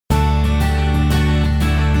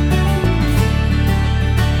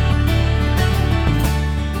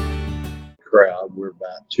we're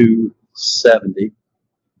about 270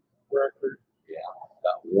 record. Yeah,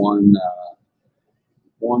 about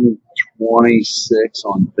 126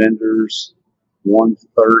 on vendors,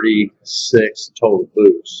 136 total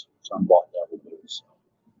booths. Some bought double booths.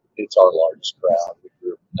 It's our largest crowd. We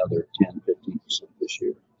grew another 10-15% this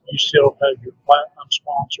year. You still have your platinum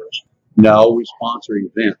sponsors? No, we sponsor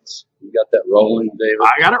events. You got that rolling, David?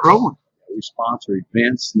 I got it rolling. We sponsor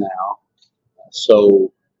events now.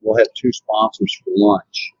 So we'll have 2 sponsors for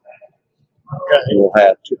lunch. Okay. We'll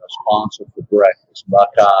have a sponsor for breakfast,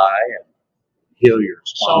 Buckeye and Hilliard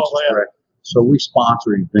sponsors breakfast. So we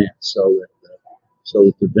sponsor events so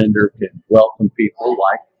that the vendor can welcome people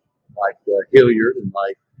like Hilliard and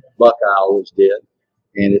like Buckeye always did,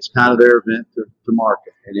 and it's kind of their event to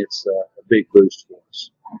market, and it's a big boost for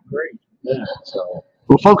us. Great. Yeah. So.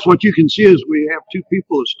 Well, folks, what you can see is we have 2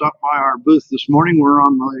 people that stopped by our booth this morning. We're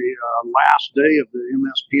on the last day of the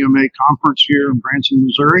MSPMA conference here in Branson,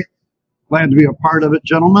 Missouri. Glad to be a part of it,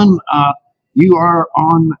 gentlemen. You are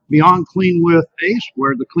on Beyond Clean with ACE,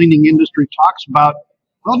 where the cleaning industry talks about,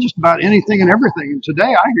 well, just about anything and everything. And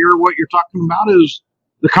today I hear what you're talking about is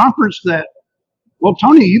the conference that, well,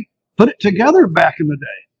 Tony, you put it together back in the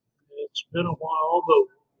day. It's been a while, but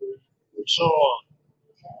we saw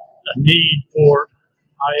a need for.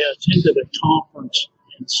 I attended a conference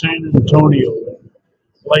in San Antonio in the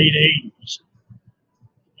late 80s,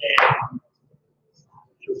 and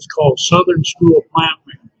it was called Southern School of Plant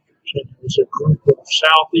Managers, and it was a group of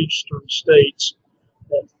southeastern states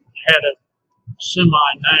that had a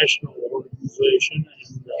semi-national organization,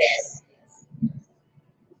 and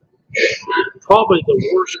probably the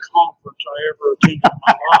worst conference I ever attended in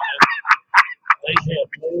my life. They had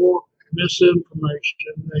more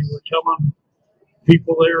misinformation. They were telling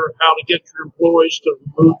people there how to get your employees to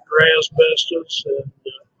remove their asbestos and a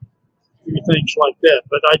few things like that.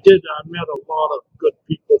 But I met a lot of good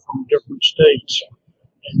people from different states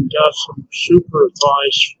and got some super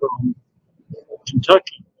advice from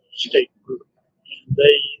Kentucky State Group. And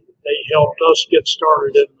they helped us get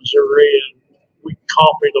started in Missouri, and we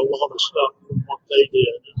copied a lot of stuff from what they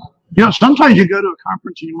did. You know, sometimes you go to a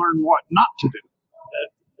conference and you learn what not to do.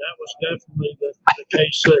 That was definitely the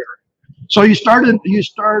case there. So you started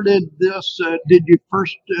this, did you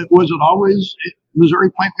first, was it always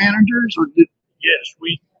Missouri Plant Managers, or did? Yes,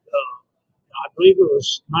 I believe it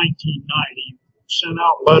was 1990, sent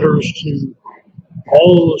out letters to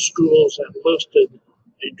all the schools that listed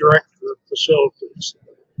a director of facilities. And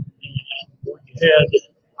we had,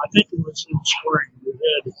 I think it was in spring, we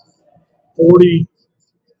had 40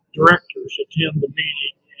 directors attend the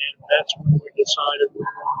meeting, and that's when we decided we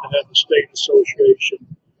wanted to have a state association.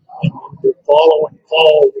 And the following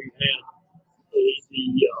fall, we had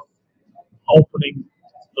the opening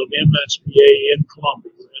of MSBA in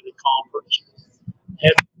Columbia. We had a conference. I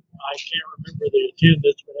can't remember the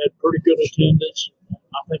attendance, but had pretty good attendance.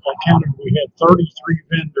 I think I counted we had 33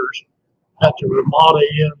 vendors at the Ramada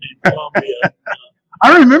Inn in Columbia.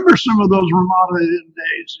 I remember some of those Ramada Inn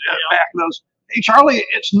days back in those. Hey, Charlie,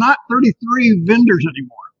 it's not 33 vendors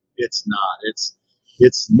anymore. It's not.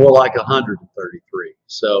 It's more like 133.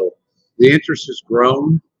 So the interest has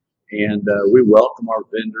grown, and we welcome our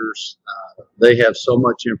vendors. They have so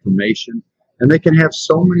much information, and they can have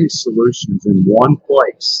so many solutions in one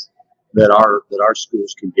place that our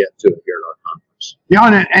schools can get to here at our conference. Yeah,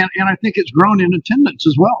 and I think it's grown in attendance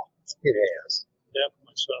as well. It has.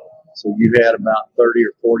 Definitely so. So you had about 30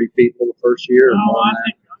 or 40 people the first year? No, I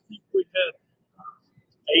think we had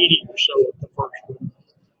 80 or so at the first one.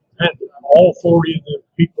 All 40 of the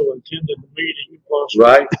people attended the meeting. Plus,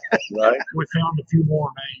 right. We found a few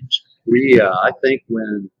more names. I think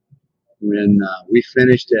when we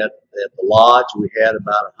finished at the lodge, we had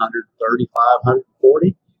about 135,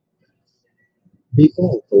 140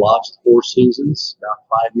 people at the Lodge of the Four Seasons about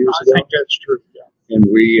 5 years ago. I think that's true. Yeah. And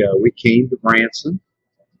we came to Branson.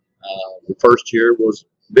 The first year was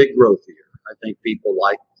big growth year. I think people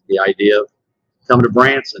liked the idea of coming to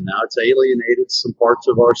Branson. Now it's alienated some parts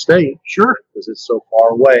of our state, sure, because it's so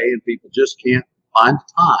far away and people just can't find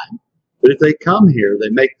time. But if they come here, they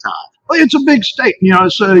make time. Well, it's a big state,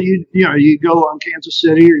 so you go on Kansas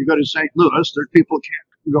City or you go to St. Louis, there's people who can't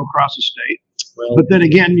go across the state. Well, but then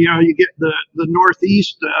again, you get the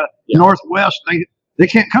Northeast, Northwest, they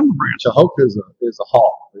can't come to Branson. Chahokah is a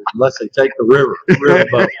haul unless they take the river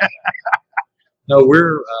boat. No,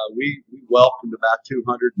 we welcomed about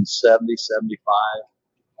 270,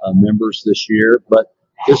 75 members this year, but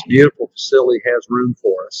this beautiful facility has room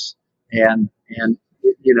for us, and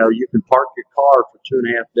you can park your car for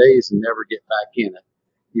 2.5 days and never get back in it.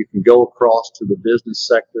 You can go across to the business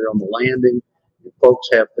sector on the landing. if folks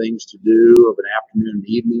have things to do of an afternoon and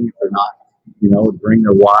evening, if they're not, bring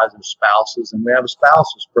their wives or spouses, and we have a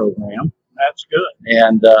spouses program. That's good.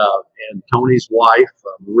 And Tony's wife,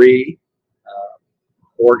 Marie,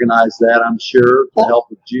 organized that, I'm sure, to help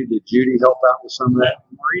with Judy. Did Judy help out with some of that?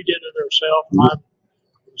 Marie did it herself. I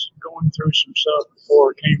was going through some stuff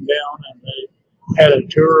before it came down, and they had a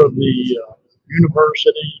tour of the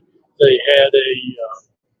university. They had a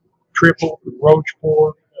trip over to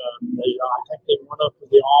Roachport. I think they went up to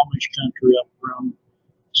the Amish country up around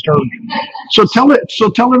Sturgeon. So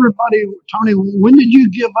tell everybody, Tony, when did you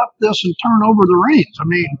give up this and turn over the reins? I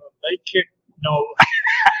mean, They kicked, no,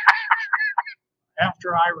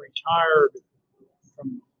 after I retired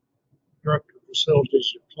from director of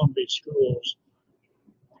facilities at Columbia Schools,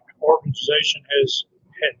 the organization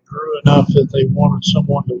had grew enough that they wanted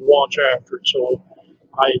someone to watch after it. So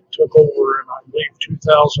I took over, and I believe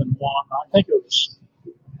 2001, I think it was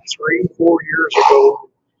 3-4 years ago,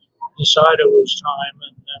 decided it was time,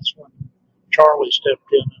 and that's when Charlie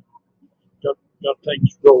stepped in and got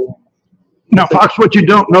things rolling. now, Fox, what you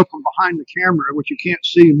don't know from behind the camera, what you can't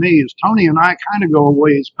see me, is Tony and I kind of go a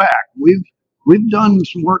ways back. We've done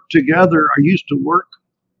some work together. I used to work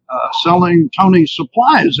selling Tony's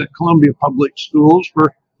supplies at Columbia Public Schools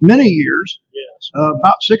for many years. Yes.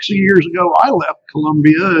 About 60 years ago, I left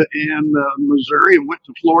Columbia and Missouri and went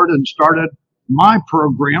to Florida and started my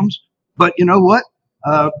programs. But you know what?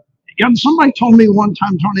 Somebody told me one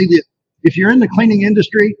time, Tony, that if you're in the cleaning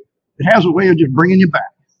industry, it has a way of just bringing you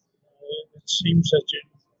back. It seems that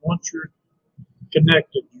once you're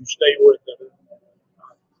connected, you stay with it.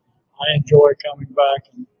 I enjoy coming back.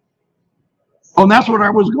 Oh, and that's what I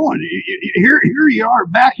was going. Here you are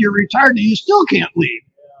back. You're retired, and you still can't leave.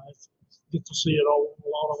 I get to see a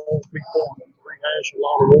lot of old people and rehash a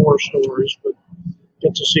lot of war stories, but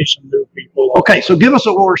get to see some new people. Okay, so give us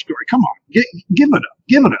a war story. Come on, give it up.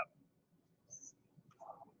 Give it up.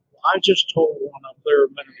 I just told one up there a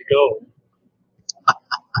minute ago.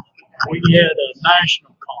 We had a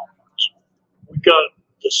national conference. We got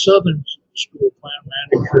the Southern School Plant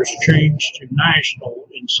Managers changed to national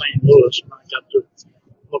in St. Louis, and I got to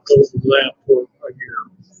look over that for a year.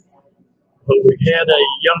 But we had a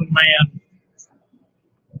young man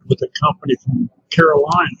with a company from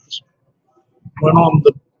Carolinas went on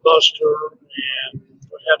the bus tour, and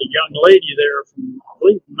we had a young lady there from, I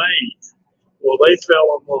believe, Maine. Well, they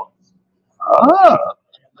fell in love. Oh,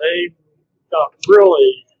 And they got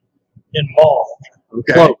really involved.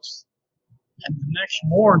 okay. Close. And the next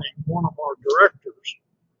morning, one of our directors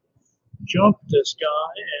jumped this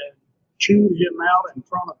guy and chewed him out in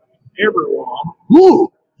front of everyone.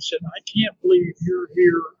 Ooh. He said, I can't believe you're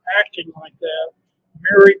here acting like that.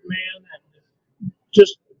 Married man, and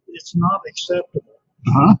just, it's not acceptable.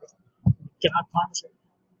 Uh-huh. Can I find it?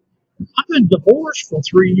 I've been divorced for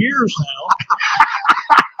 3 years now.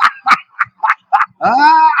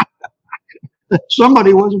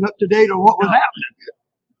 Somebody wasn't up to date on what was happening.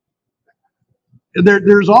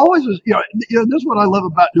 There's always, this is what I love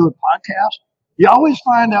about doing podcasts. You always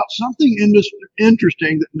find out something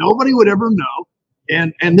interesting that nobody would ever know,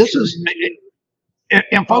 and this is,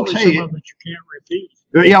 and folks, Probably hey, some of it you can't repeat.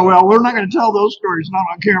 yeah, well, we're not going to tell those stories, not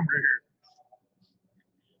on camera here.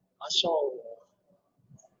 I saw,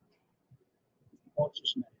 what's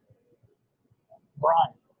his name?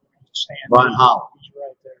 Brian. Brian Holland. He's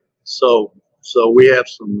right there. So we have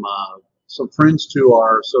some friends to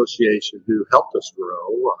our association who helped us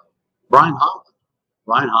grow. Brian Holland.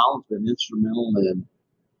 Brian Holland's been instrumental in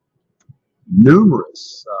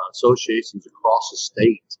numerous associations across the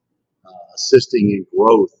state, assisting in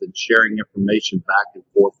growth and sharing information back and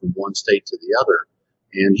forth from one state to the other.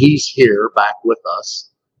 And he's here back with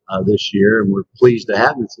us this year, and we're pleased to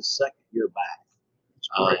have him. It's his second year back.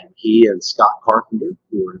 He and Scott Carpenter,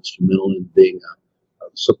 who were instrumental in being a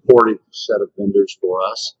supportive set of vendors for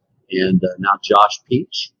us, and now Josh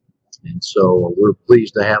Peach. And so we're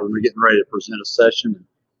pleased to have them. We're getting ready to present a session, and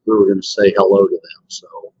we were going to say hello to them. So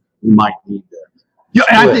we might need to. Yeah,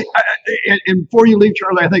 and I think, and before you leave,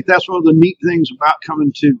 Charlie, I think that's one of the neat things about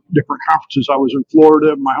coming to different conferences. I was in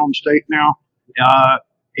Florida, my home state now,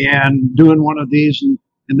 and doing one of these,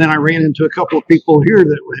 and then I ran into a couple of people here that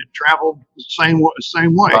had traveled the same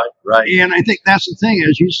way. Right. And I think that's the thing,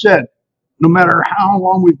 as you said, no matter how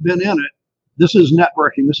long we've been in it, this is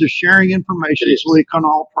networking. This is sharing information so we can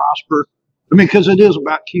all prosper. I mean, because it is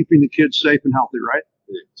about keeping the kids safe and healthy, right?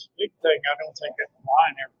 It's a big thing I don't think that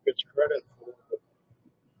Ryan ever gets credit for.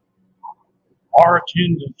 Our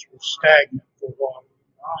attendance was stagnant for a while.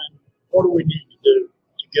 Ryan, what do we need to do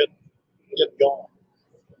to get going?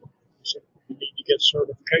 So we need to get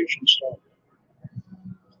certification started.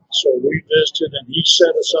 So we visited, and he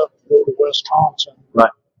set us up to go to Wisconsin.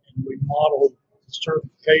 Right. And we modeled the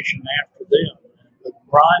certification after them. But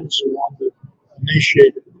Brian's the one that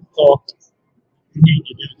initiated the thought that we need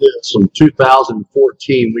to do this. So in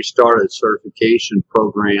 2014, we started a certification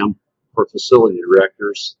program for facility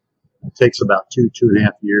directors. It takes about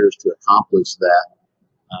 2.5 years to accomplish that.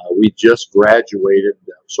 We just graduated.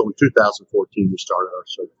 So in 2014, we started our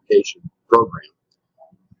certification program.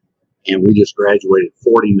 And we just graduated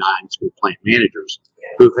 49 school plant managers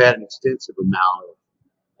who've had an extensive amount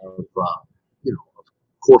of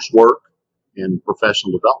coursework and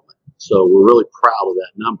professional development. So we're really proud of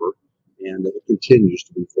that number, and it continues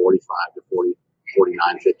to be 45 to 40,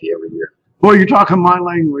 49, 50 every year. Well, you're talking my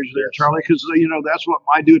language there, Charlie, because, that's what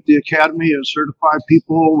I do at the academy is certify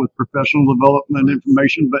people with professional development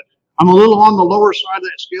information. But I'm a little on the lower side of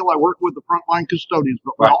that scale. I work with the frontline custodians,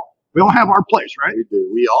 but we all have our place, right? We do.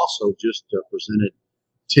 We also just presented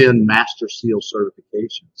 10 Master Seal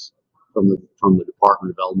certifications from the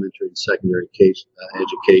Department of Elementary and Secondary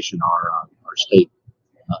Education, our state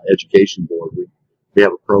education board. We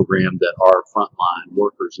have a program that our frontline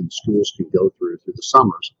workers in schools can go through the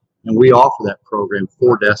summers, and we offer that program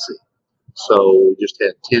for DESE. So we just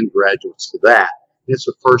had 10 graduates to that. It's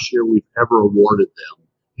the first year we've ever awarded them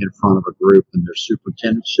in front of a group, and their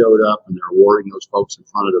superintendent showed up, and they're awarding those folks in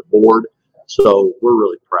front of the board. So we're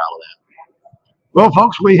really proud of that. Well,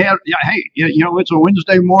 folks, we have, it's a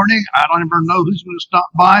Wednesday morning. I don't even know who's going to stop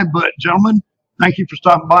by, but gentlemen, thank you for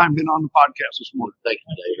stopping by and being on the podcast this morning. Thank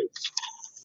you, David.